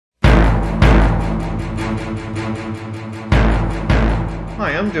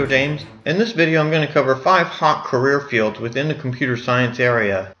Hi, I'm Joe Dames. In this video I'm going to cover 5 hot career fields within the computer science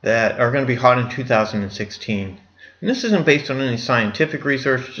area that are going to be hot in 2016. And this isn't based on any scientific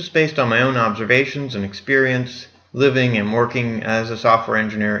research, just based on my own observations and experience living and working as a software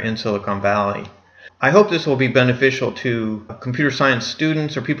engineer in Silicon Valley. I hope this will be beneficial to computer science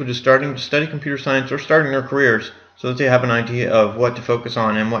students or people just starting to study computer science or starting their careers so that they have an idea of what to focus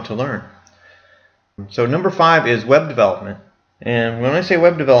on and what to learn. So number 5 is web development. And when I say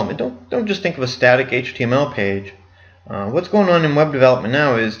web development, don't just think of a static HTML page. What's going on in web development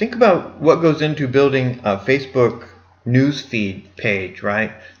now is think about what goes into building a Facebook newsfeed page,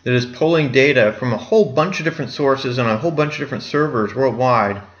 right? That is pulling data from a whole bunch of different sources and a whole bunch of different servers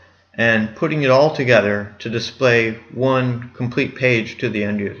worldwide and putting it all together to display one complete page to the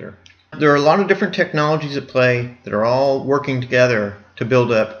end user. There are a lot of different technologies at play that are all working together to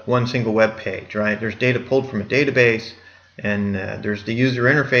build up one single web page, right? There's data pulled from a database, and there's the user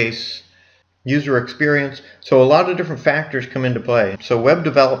interface, user experience. So a lot of different factors come into play. So web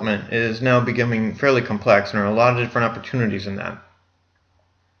development is now becoming fairly complex, and there are a lot of different opportunities in that.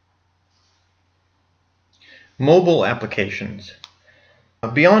 Mobile applications.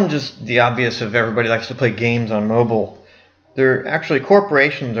 Beyond just the obvious of everybody likes to play games on mobile,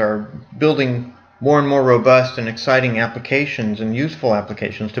 corporations are building more and more robust and exciting applications and useful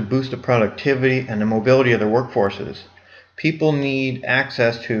applications to boost the productivity and the mobility of their workforces. People need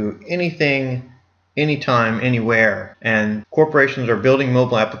access to anything, anytime, anywhere, and corporations are building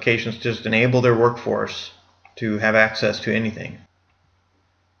mobile applications to just enable their workforce to have access to anything.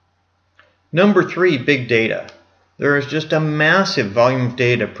 Number 3, big data. There is just a massive volume of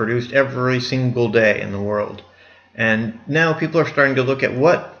data produced every single day in the world. And now people are starting to look at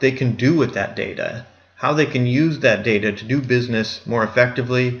what they can do with that data, how they can use that data to do business more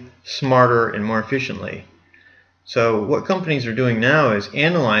effectively, smarter, and more efficiently. So what companies are doing now is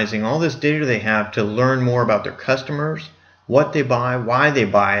analyzing all this data they have to learn more about their customers, what they buy, why they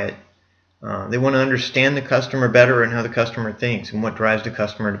buy it. They want to understand the customer better and how the customer thinks and what drives the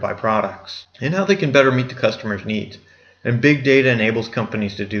customer to buy products and how they can better meet the customer's needs. And big data enables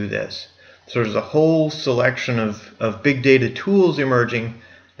companies to do this. So there's a whole selection of big data tools emerging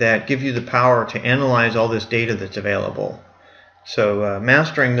that give you the power to analyze all this data that's available. So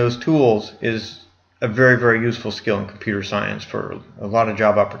mastering those tools is a very, very useful skill in computer science for a lot of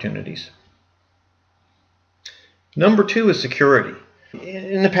job opportunities. Number 2 is security.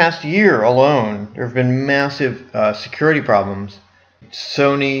 In the past year alone, there have been massive security problems.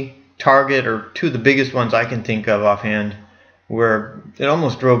 Sony, Target are two of the biggest ones I can think of offhand, where it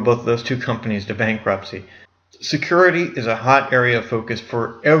almost drove both of those two companies to bankruptcy. Security is a hot area of focus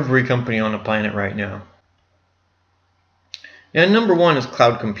for every company on the planet right now. And number 1 is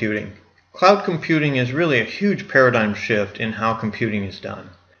cloud computing. Cloud computing is really a huge paradigm shift in how computing is done,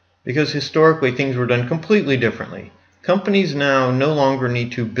 because historically things were done completely differently. Companies now no longer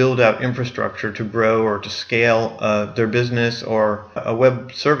need to build out infrastructure to grow or to scale their business or a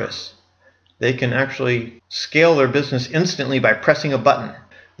web service. They can actually scale their business instantly by pressing a button.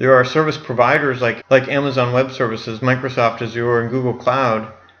 There are service providers like Amazon Web Services, Microsoft Azure, and Google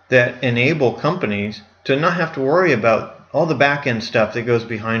Cloud that enable companies to not have to worry about all the back-end stuff that goes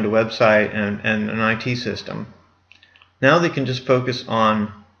behind a website and an IT system. Now they can just focus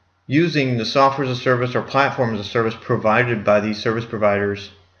on using the software as a service or platform as a service provided by these service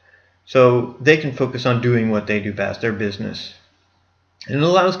providers, so they can focus on doing what they do best, their business. And it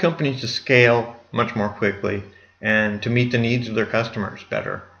allows companies to scale much more quickly and to meet the needs of their customers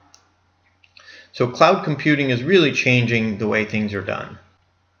better. So cloud computing is really changing the way things are done.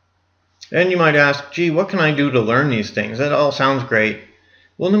 And you might ask, gee, what can I do to learn these things? That all sounds great.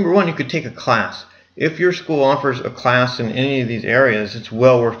 Well, number 1, you could take a class. If your school offers a class in any of these areas, it's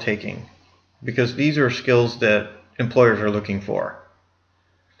well worth taking, because these are skills that employers are looking for.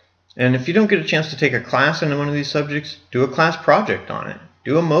 And if you don't get a chance to take a class in one of these subjects, do a class project on it.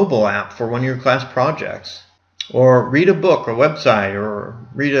 Do a mobile app for one of your class projects. Or read a book or website, or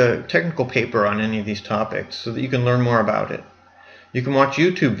read a technical paper on any of these topics so that you can learn more about it. You can watch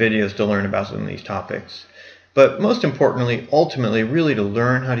YouTube videos to learn about some of these topics. But most importantly, ultimately, really to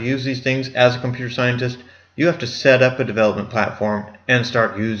learn how to use these things as a computer scientist, you have to set up a development platform and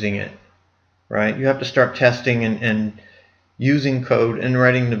start using it, right? You have to start testing and using code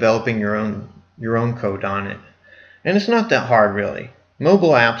and developing your own code on it. And it's not that hard, really.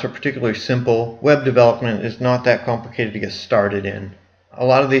 Mobile apps are particularly simple. Web development is not that complicated to get started in. A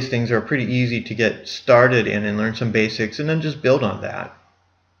lot of these things are pretty easy to get started in and learn some basics and then just build on that.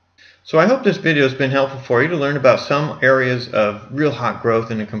 So I hope this video has been helpful for you to learn about some areas of real hot growth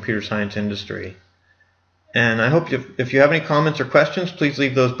in the computer science industry. And I hope if you have any comments or questions, please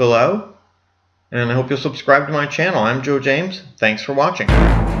leave those below. And I hope you'll subscribe to my channel. I'm Joe James. Thanks for watching.